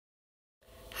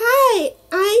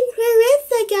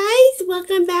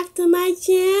welcome back to my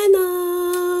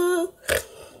channel.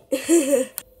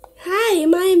 Hi,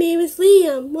 my name is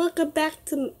Liam. Welcome back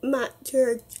to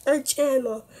our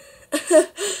channel.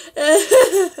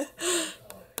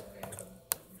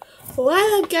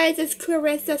 What up, guys? It's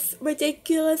Clarissa's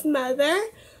ridiculous mother.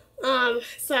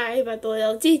 Sorry about the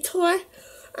little detour.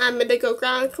 I'm gonna go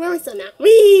ground Clarissa now.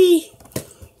 Whee!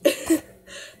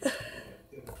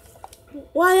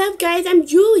 What up, guys? I'm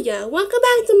Julia. Welcome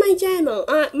back to my channel.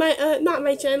 Not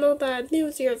my channel, the New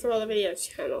Series World of Videos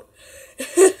channel.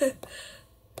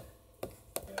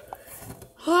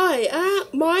 Hi,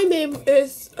 my name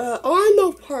is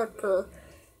Arnold Parker,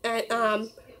 and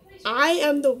I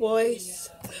am the voice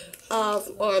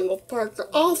of Arnold Parker,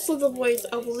 also the voice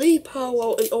of Lee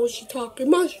Powell in Oshitake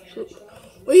Mushroom.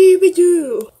 We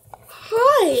do.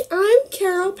 Hi, I'm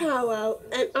Carol Powell,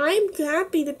 and I'm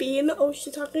happy to be in the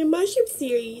Oshitake Mushroom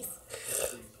series.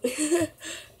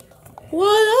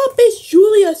 What up? It's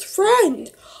Julia's friend.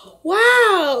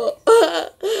 Wow.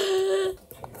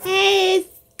 Hey, it's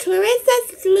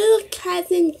Clarissa's little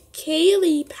cousin,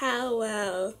 Kayle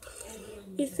Powell.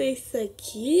 He's so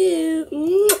cute.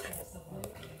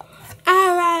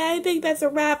 Alright, I think that's a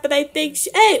wrap, but I think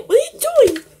hey, what are you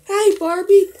doing? Hi,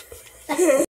 Barbie.